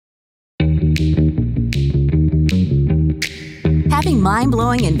Involving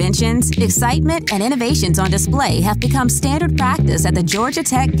mind-blowing inventions, excitement, and innovations on display have become standard practice at the Georgia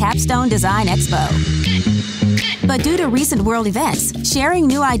Tech Capstone Design Expo. But due to recent world events, sharing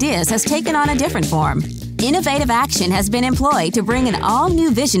new ideas has taken on a different form. Innovative action has been employed to bring an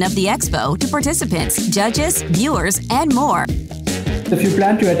all-new vision of the Expo to participants, judges, viewers, and more. If you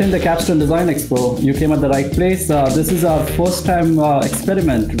plan to attend the Capstone Design Expo, you came at the right place. This is our first time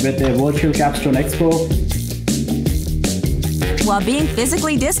experiment with a virtual Capstone Expo. While being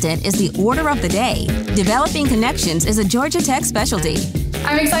physically distant is the order of the day, developing connections is a Georgia Tech specialty.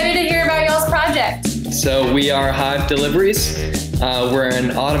 I'm excited to hear about y'all's project. So we are Hive Deliveries. We're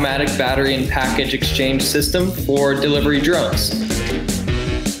an automatic battery and package exchange system for delivery drones.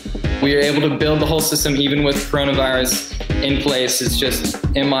 We are able to build the whole system even with coronavirus in place. It's just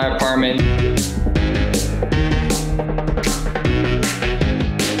in my apartment.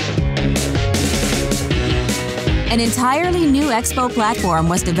 An entirely new Expo platform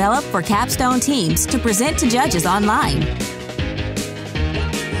was developed for Capstone teams to present to judges online.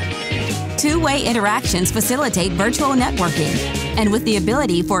 Two-way interactions facilitate virtual networking, and with the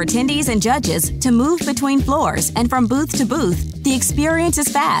ability for attendees and judges to move between floors and from booth to booth, the experience is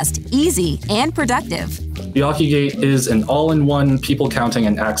fast, easy, and productive. The AkiGate is an all-in-one people counting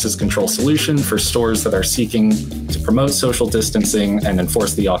and access control solution for stores that are seeking to promote social distancing and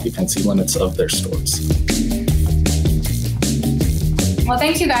enforce the occupancy limits of their stores. Well,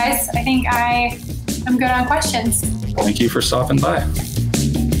 thank you guys. I think I am good on questions. Thank you for stopping by.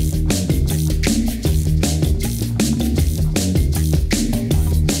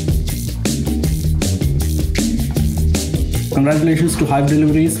 Congratulations to Hive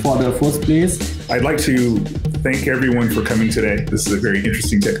Deliveries for their first place. I'd like to thank everyone for coming today. This is a very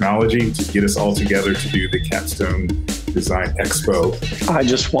interesting technology to get us all together to do the Capstone Design Expo. I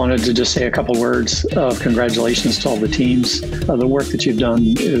just wanted to say a couple words of congratulations to all the teams. The work that you've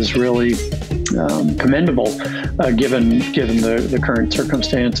done is really commendable given the current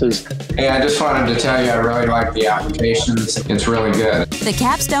circumstances. Hey, I just wanted to tell you I really like the applications. It's really good. The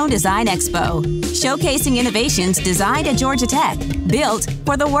Capstone Design Expo, showcasing innovations designed at Georgia Tech, built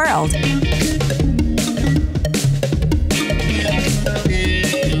for the world.